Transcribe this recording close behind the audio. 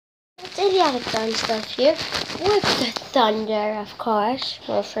It's Idiotic Fun Stuff here with the Thunder, of course,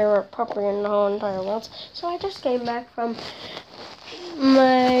 my favorite puppy in the whole entire world. So I just came back from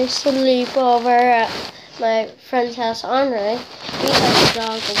my sleepover at my friend's house, Andre. He has a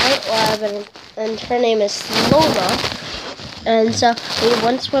dog, a white lab, and her name is Lola. And so we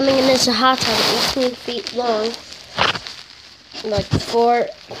went swimming in this hot tub, 18 feet long, like four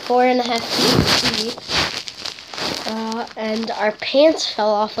and a half feet deep. And our pants fell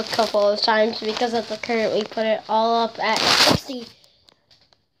off a couple of times because of the current. We put it all up at 60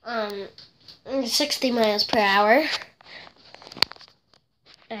 miles per hour.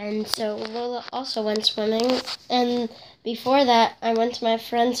 And so Lola also went swimming. And before that, I went to my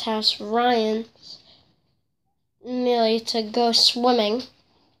friend's house, Ryan's, merely to go swimming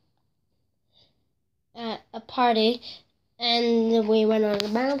at a party. And we went on the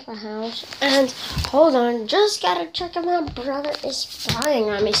bouncer house. And hold on, just gotta check if my brother is spying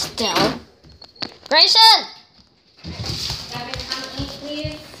on me still. Grayson!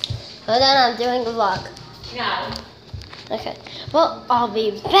 Hold on, I'm doing the vlog. No. Okay. Well, I'll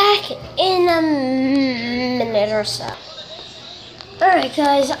be back in a minute or so. Alright,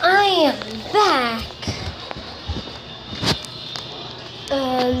 guys, I am back.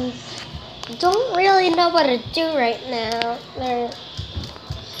 Don't really know what to do right now. Well,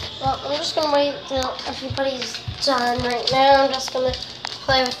 I'm just gonna wait till everybody's done right now. I'm just gonna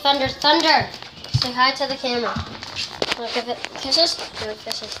play with Thunder. Thunder! Say hi to the camera. Wanna give it kisses? Give it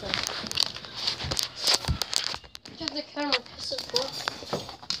kisses then. Give the camera kisses, bro.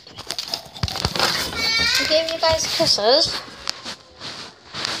 I gave you guys kisses.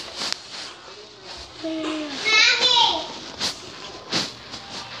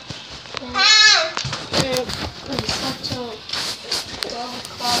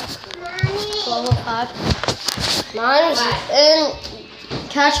 Mine's in.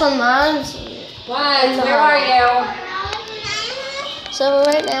 Catch on mine's. What? Where are you? So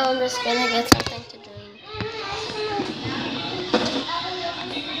right now I'm just gonna get something to drink.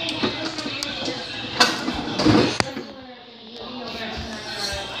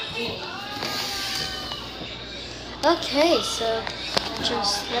 Okay, so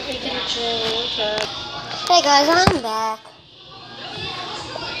just let me get a drink. Hey guys, I'm back.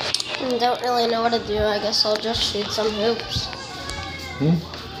 Don't really know what to do. I guess I'll just shoot some hoops.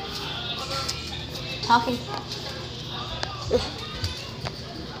 Talking.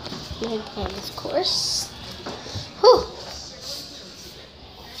 My plan, of course. Whew.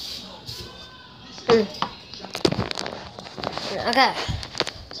 Okay.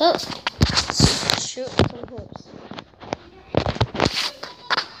 So, let's shoot some hoops.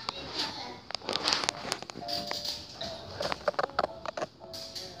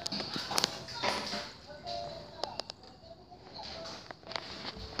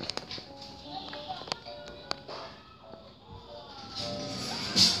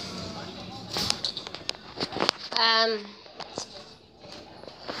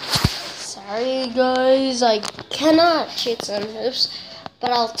 Sorry guys, I cannot shoot some hoops,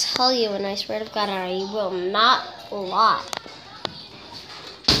 but I'll tell you, and I swear to God, I will not lie.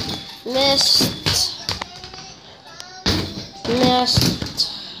 Missed. Yes,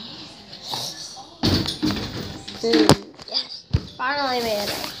 finally made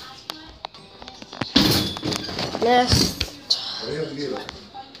it. Missed.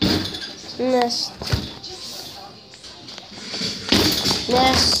 Missed.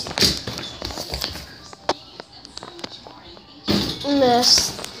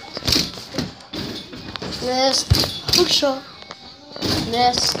 Hook shot.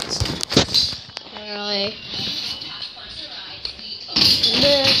 Missed. Really.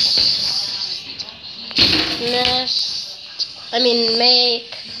 Missed. I mean,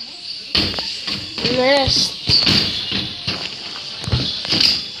 make. Missed.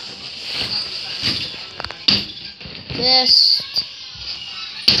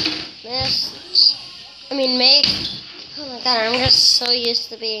 I mean, make. Oh my God, I'm just so used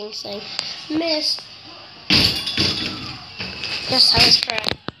to saying missed. Yes, I was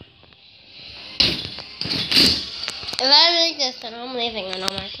correct. If I make this, then I'm leaving, and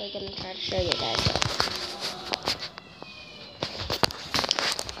I'm actually going to try to show you guys that.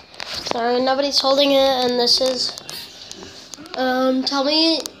 Sorry, nobody's holding it, and this is, tell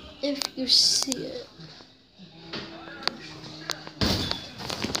me if you see it.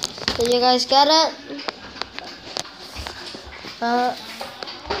 Did you guys get it?